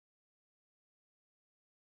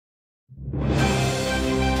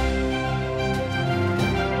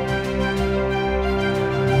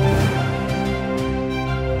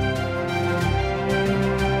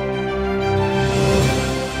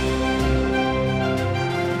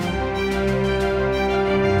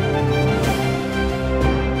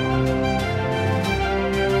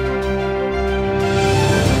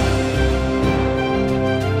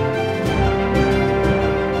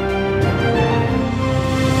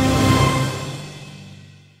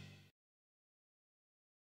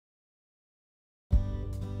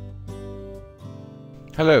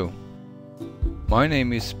Hello, my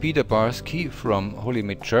name is Peter Barski from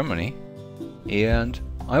Holimed, Germany, and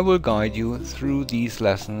I will guide you through these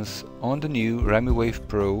lessons on the new RemiWave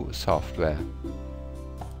Pro software.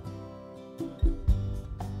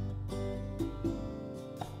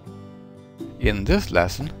 In this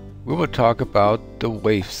lesson, we will talk about the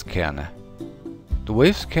Wave-Scanner. The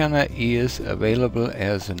Wave-Scanner is available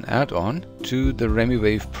as an add-on to the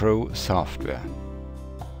RemiWave Pro software.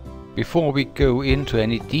 Before we go into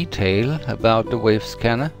any detail about the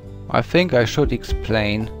Wave-Scanner, I think I should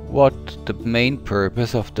explain what the main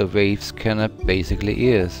purpose of the Wave-Scanner basically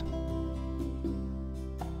is.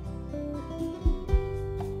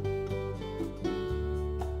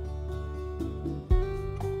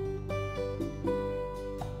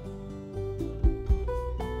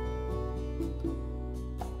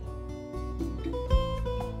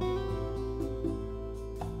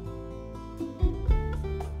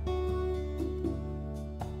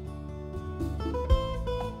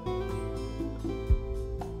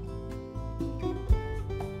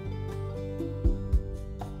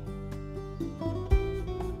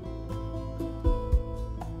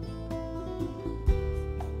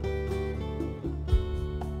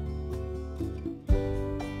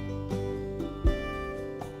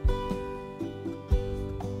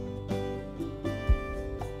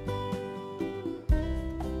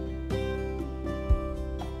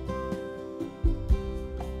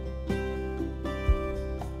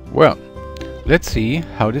 Well, let's see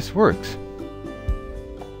how this works.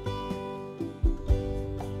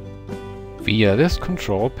 Via this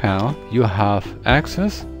control panel, you have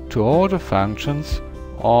access to all the functions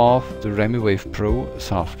of the RemiWave Pro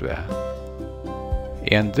software.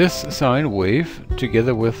 And this sine wave,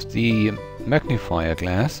 together with the magnifier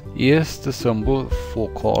glass, is the symbol for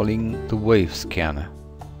calling the Wave-Scanner.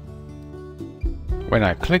 When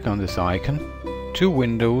I click on this icon, two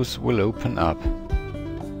windows will open up.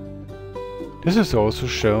 This is also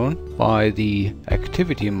shown by the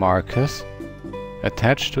activity markers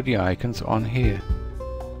attached to the icons on here.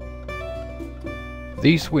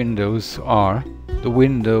 These windows are the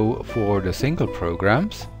window for the single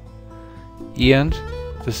programs and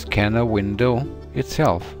the scanner window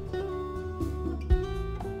itself.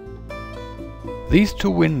 These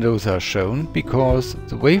two windows are shown because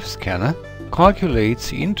the Wave-Scanner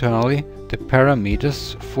calculates internally the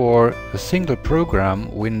parameters for the single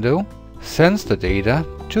program window, sends the data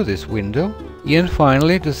to this window, and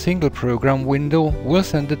finally the single program window will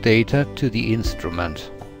send the data to the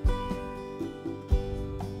instrument.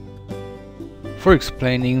 For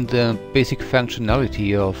explaining the basic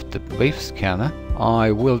functionality of the Wave-Scanner,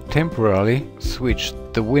 I will temporarily switch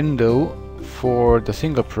the window for the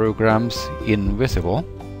single programs invisible.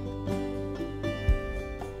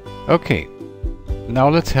 Okay, now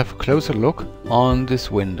let's have a closer look on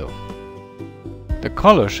this window. The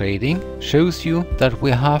color shading shows you that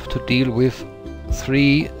we have to deal with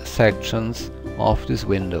three sections of this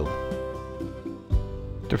window.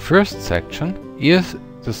 The first section is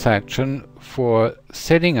the section for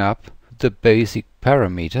setting up the basic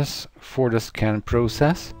parameters for the scan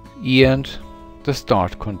process and the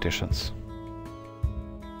start conditions.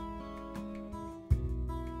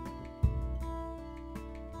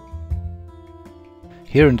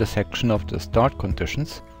 Here in the section of the start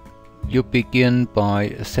conditions, you begin by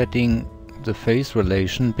setting the phase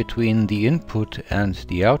relation between the input and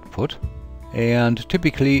the output, and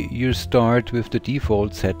typically you start with the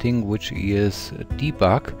default setting, which is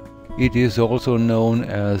debug. It is also known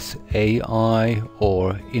as AI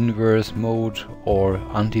or inverse mode or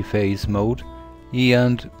anti-phase mode,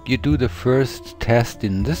 and you do the first test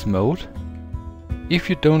in this mode. If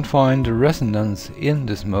you don't find the resonance in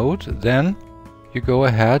this mode, then you go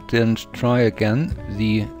ahead and try again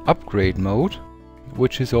the upgrade mode,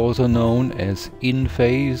 which is also known as in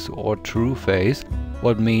phase or true phase,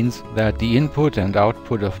 what means that the input and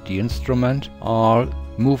output of the instrument are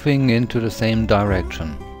moving into the same direction.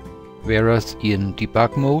 Whereas in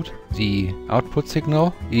debug mode, the output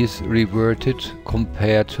signal is reverted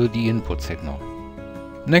compared to the input signal.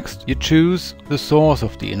 Next, you choose the source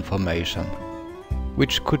of the information,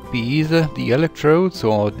 which could be either the electrodes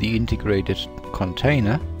or the integrated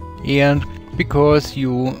container, and because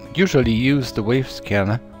you usually use the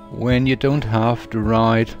Wave-Scanner when you don't have the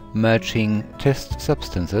right matching test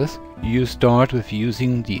substances, you start with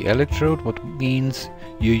using the electrode, what means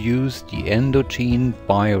you use the endogenous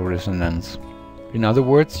bioresonance. In other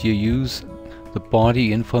words, you use the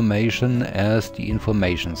body information as the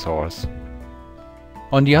information source.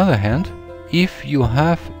 On the other hand, if you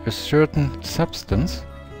have a certain substance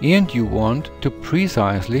and you want to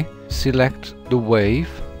precisely select the wave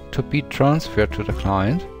to be transferred to the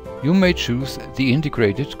client, you may choose the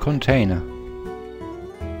integrated container.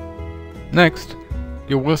 Next,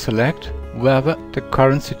 you will select whether the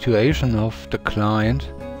current situation of the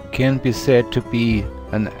client can be said to be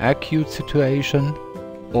an acute situation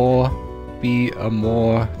or be a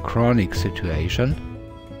more chronic situation.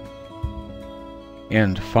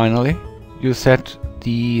 And finally, you set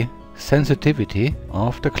the sensitivity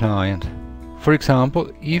of the client. For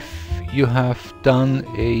example, if you have done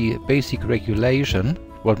a basic regulation,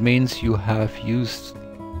 what means you have used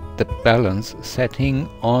the balance setting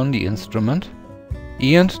on the instrument,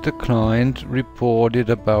 and the client reported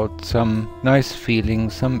about some nice feeling,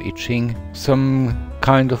 some itching, some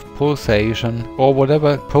kind of pulsation, or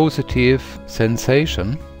whatever positive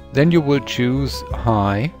sensation, then you will choose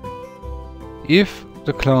high. If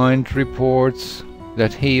the client reports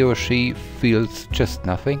that he or she feels just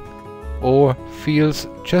nothing, or feels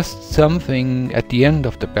just something at the end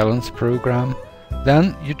of the balance program,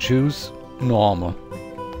 then you choose normal.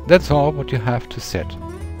 That's all what you have to set.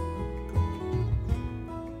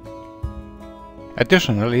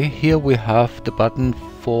 Additionally, here we have the button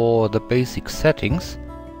for the basic settings.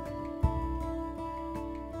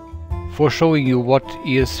 For showing you what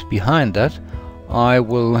is behind that, I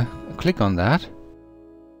will click on that.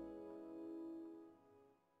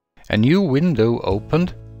 A new window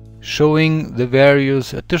opened, showing the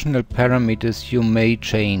various additional parameters you may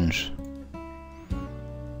change.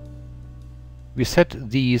 We set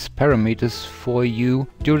these parameters for you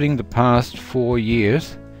during the past 4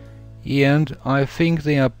 years, and I think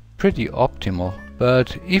they are pretty optimal.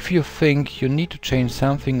 But if you think you need to change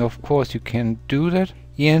something, of course you can do that,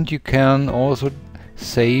 and you can also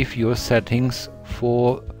save your settings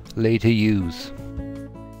for later use.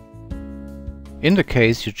 In the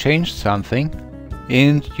case you changed something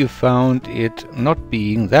and you found it not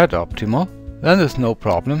being that optimal, then there's no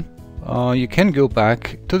problem. You can go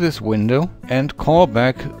back to this window and call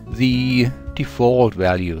back the default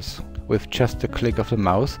values with just a click of the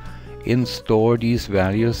mouse and store these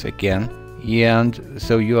values again, and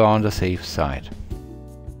so you are on the safe side.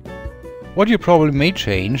 What you probably may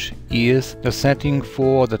change is the setting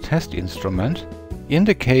for the test instrument. In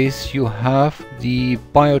the case you have the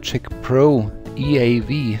Bioresonanz Pro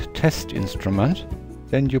EAV test instrument,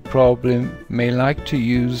 then you probably may like to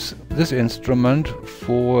use this instrument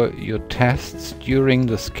for your tests during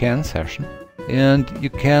the scan session. And you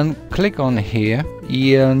can click on here,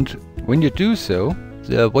 and when you do so,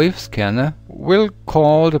 the Wave Scanner will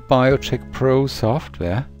call the Bioresonance Pro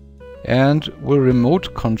software and will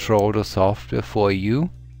remote control the software for you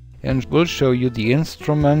and will show you the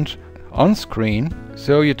instrument on screen,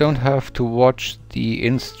 so you don't have to watch the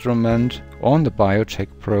instrument on the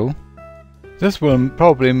Bioresonance Pro. This will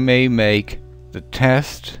probably may make the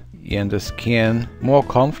test and the scan more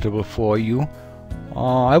comfortable for you.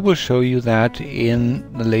 I will show you that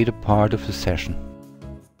in the later part of the session.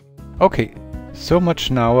 Okay, so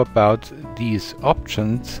much now about these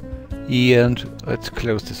options, and let's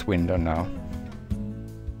close this window now.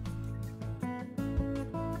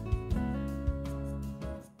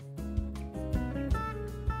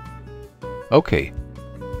 Okay,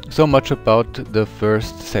 so much about the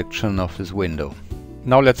first section of this window.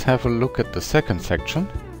 Now let's have a look at the second section.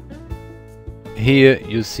 Here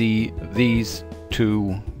you see these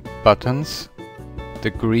two buttons, the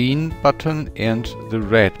green button and the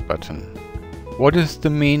red button. What is the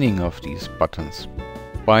meaning of these buttons?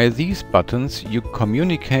 By these buttons you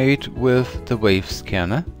communicate with the Wave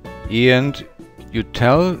Scanner and you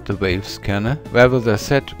tell the Wave Scanner whether the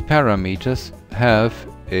set parameters have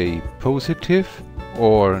a positive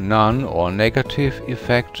or none or negative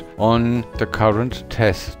effect on the current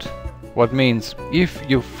test. What means, if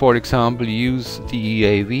you for example use the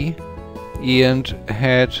EAV and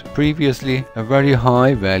had previously a very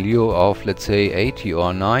high value of, let's say, 80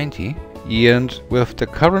 or 90, and with the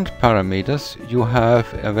current parameters you have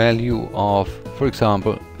a value of, for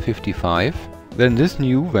example, 55, then this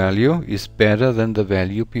new value is better than the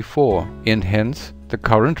value before, and hence the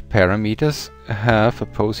current parameters have a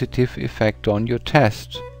positive effect on your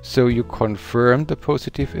test. So you confirm the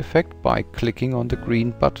positive effect by clicking on the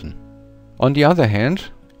green button. On the other hand,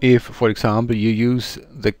 if for example you use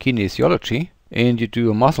the Kinesiology and you do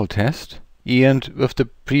a muscle test, and with the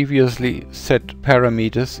previously set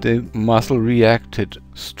parameters the muscle reacted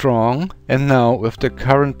strong, and now with the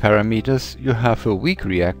current parameters you have a weak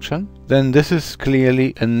reaction, then this is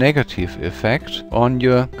clearly a negative effect on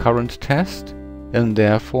your current test, and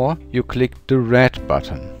therefore you click the red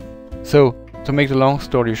button. So, to make the long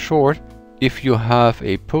story short, if you have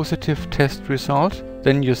a positive test result,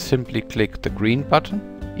 then you simply click the green button,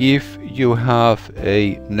 if you have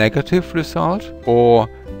a negative result, or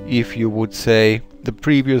if you would say the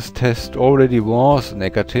previous test already was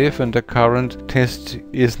negative and the current test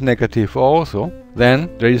is negative also, then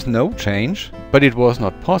there is no change, but it was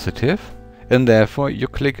not positive, and therefore you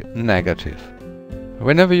click negative.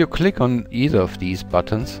 Whenever you click on either of these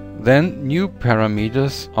buttons, then new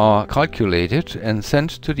parameters are calculated and sent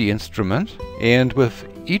to the instrument, and with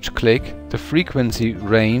each click the frequency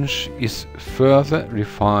range is further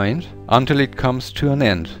refined until it comes to an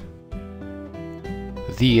end.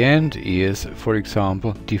 The end is, for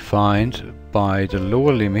example, defined by the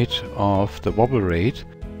lower limit of the wobble rate,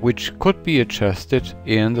 which could be adjusted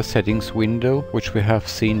in the settings window, which we have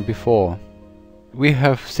seen before. We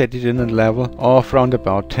have set it in a level of around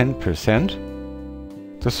about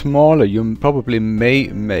 10%. The smaller you probably may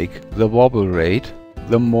make the wobble rate,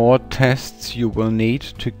 the more tests you will need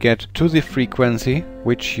to get to the frequency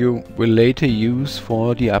which you will later use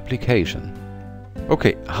for the application.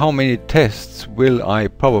 Okay, how many tests will I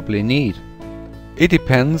probably need? It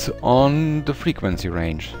depends on the frequency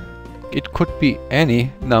range. It could be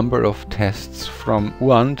any number of tests, from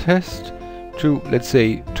 1 test to, let's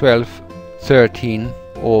say, 12, 13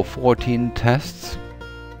 or 14 tests.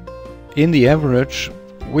 In the average,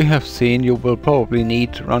 we have seen you will probably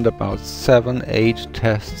need around about 7-8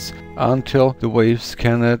 tests until the wave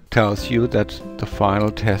scanner tells you that the final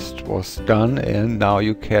test was done and now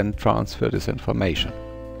you can transfer this information.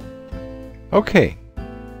 Okay,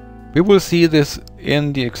 we will see this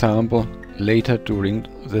in the example later during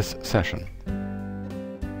this session.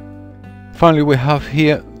 Finally, we have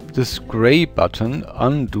here this gray button,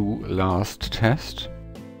 Undo Last Test.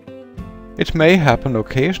 It may happen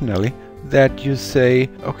occasionally that you say,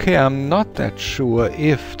 okay, I'm not that sure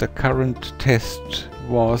if the current test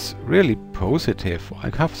was really positive.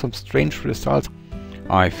 I have some strange results.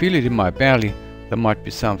 I feel it in my belly. There might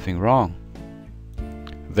be something wrong.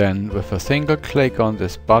 Then with a single click on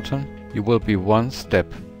this button, you will be one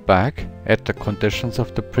step back at the conditions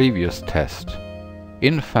of the previous test.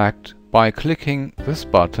 In fact, by clicking this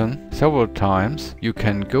button several times, you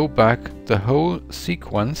can go back the whole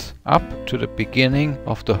sequence up to the beginning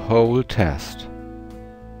of the whole test.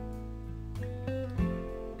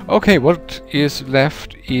 Okay, what is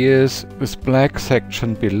left is this black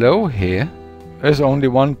section below here. There's only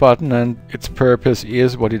one button and its purpose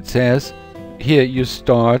is what it says. Here you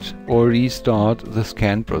start or restart the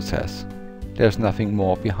scan process. There's nothing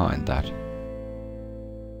more behind that.